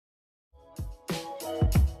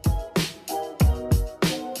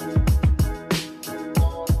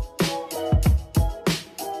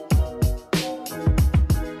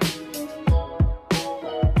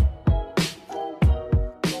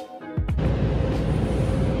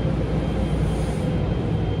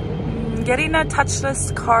getting a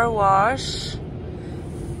touchless car wash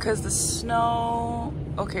because the snow,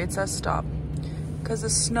 okay, it says stop, because the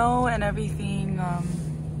snow and everything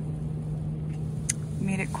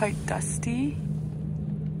made it quite dusty.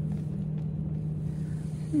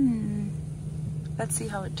 Let's see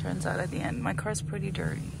how it turns out at the end. My car's pretty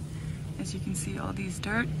dirty. As you can see, all these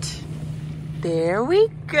dirt. There we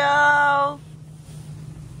go.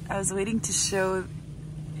 I was waiting to show.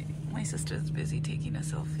 My sister's busy taking a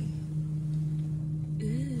selfie.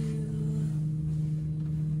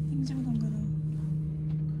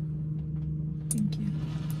 Thank you.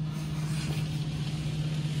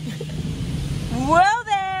 Well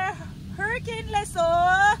there, Hurricane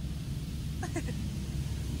Leso.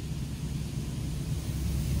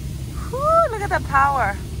 Whew, look at that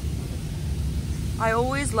power. I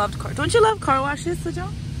always loved car. Don't you love car washes,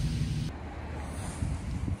 Sejong?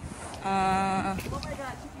 Oh my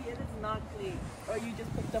god, Choekyi, it is not clean. Or you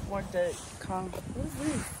just picked up more dirt. What is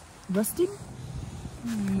this? Rusting?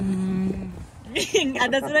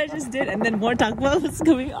 That's what I just did, and then more takwa was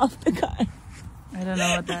coming off the car. I don't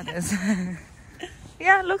know what that is.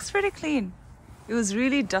 Yeah, it looks pretty clean. It was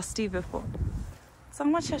really dusty before. So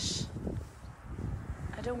much.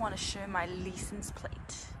 I don't want to show my license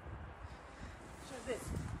plate. Show this.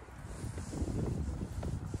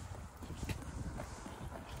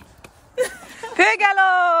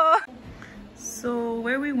 Pigalo! So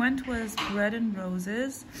where we went was Bread and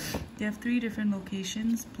Roses. They have 3 different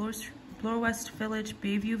locations: Bloor West Village,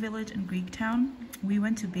 Bayview Village, and Greektown. We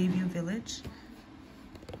went to Bayview Village.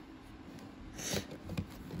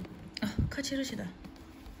 카치르시다.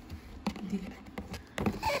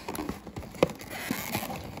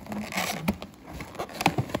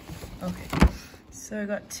 Okay, so I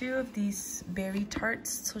got 2 of these berry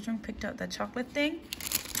tarts. Sojong picked out the chocolate thing.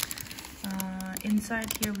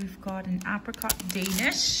 Inside here we've got an apricot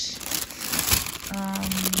Danish,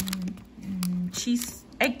 cheese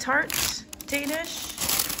egg tart Danish,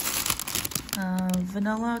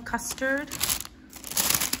 vanilla custard,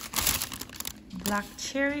 black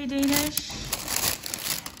cherry Danish,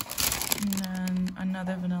 and then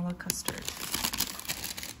another vanilla custard.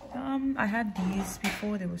 I had these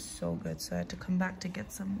before, they were so good, so I had to come back to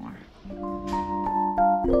get some more.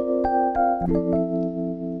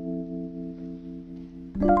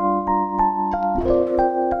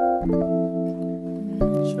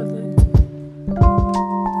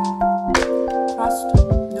 Trust,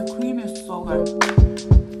 the cream is so good,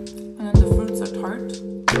 and then the fruits are tart.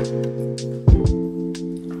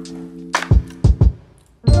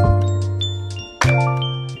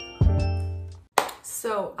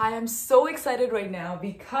 So I am so excited right now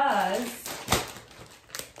because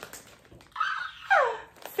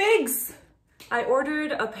FIGS! I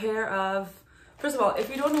ordered a pair of, first of all, if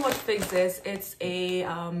you don't know what FIGS is, it's a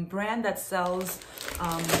brand that sells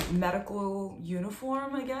medical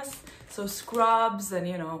uniform, I guess. So scrubs and,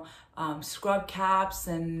 you know, scrub caps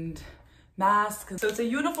and masks. So it's a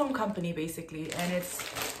uniform company basically, and it's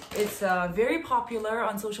very popular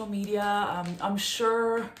on social media. I'm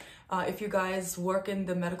sure if you guys work in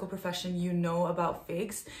the medical profession, you know about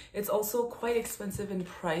FIGS. It's also quite expensive in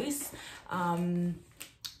price.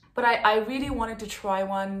 But I really wanted to try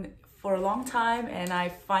one for a long time, and I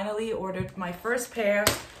finally ordered my first pair.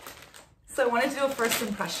 So I wanted to do a first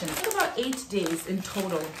impression. It's about 8 days in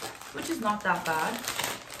total, which is not that bad.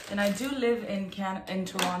 And I do live in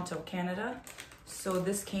Toronto, Canada. So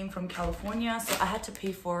this came from California. So I had to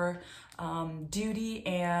pay for duty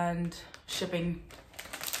and shipping,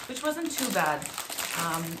 which wasn't too bad.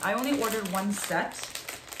 I only ordered 1 set,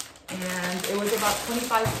 and it was about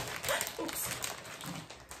 25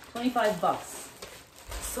 bucks.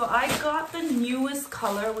 So I got the newest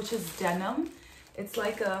color, which is denim. It's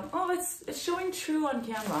like a, oh, it's showing true on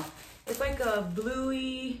camera. It's like a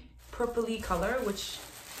bluey, purpley color, which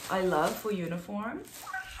I love for uniform.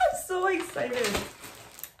 I'm so excited.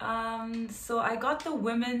 So I got the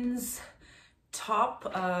women's top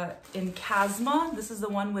in Chasma. This is the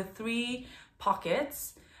one with 3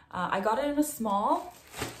 pockets. I got it in a small,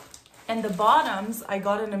 and the bottoms I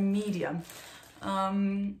got in a medium.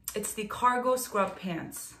 It's the cargo scrub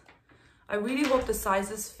pants. I really hope the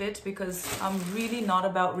sizes fit because I'm really not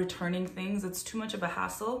about returning things. It's too much of a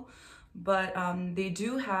hassle, but they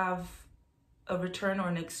do have a return or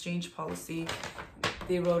an exchange policy.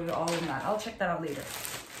 They wrote it all in that. I'll check that out later.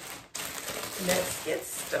 Let's get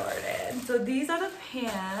started. So these are the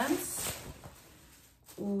pants.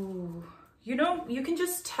 Ooh, you know, you can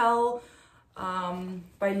just tell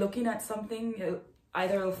by looking at something,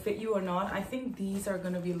 either it'll fit you or not. I think these are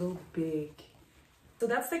gonna be a little big. So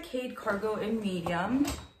that's the Cade cargo in medium.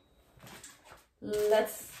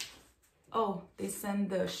 Let's Oh, they send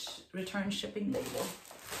the return shipping label.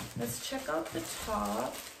 Let's check out the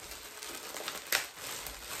top.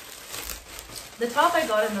 The top I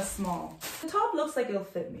got in a small. The top looks like it'll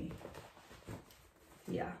fit me.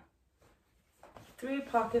 Yeah. 3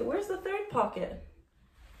 pocket. Where's the 3rd pocket?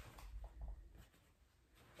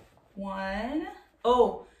 1.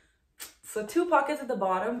 Oh, so 2 pockets at the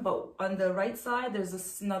bottom, but on the right side,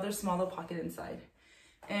 there's another smaller pocket inside.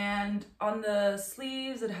 And on the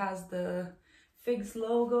sleeves, it has the FIGS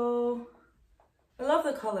logo. I love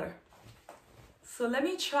the color. So let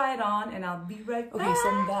me try it on and I'll be right back. Okay, so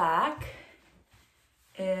I'm back.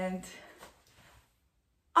 And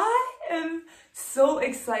I am so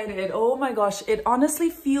excited. Oh my gosh, it honestly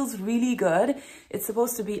feels really good. It's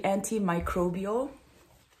supposed to be antimicrobial.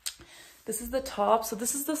 This is the top. So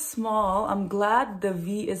this is the small. I'm glad the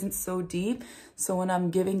V isn't so deep. So when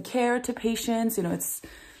I'm giving care to patients, you know, it's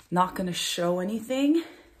not going to show anything.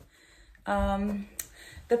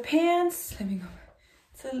 The pants, let me go.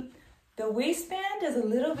 So the waistband is a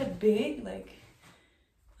little bit big. Like,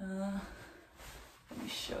 let me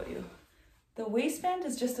show you. The waistband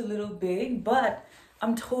is just a little big, but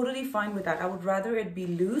I'm totally fine with that. I would rather it be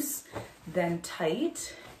loose than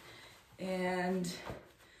tight. And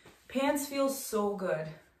pants feel so good.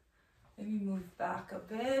 Let me move back a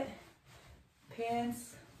bit.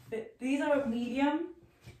 Pants fit. These are medium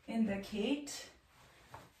in the Kate.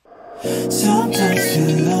 Sometimes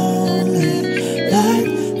feel lonely, night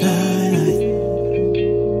by night.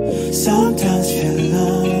 Sometimes feel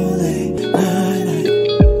lonely, night night.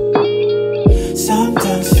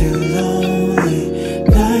 Sometimes feel lonely.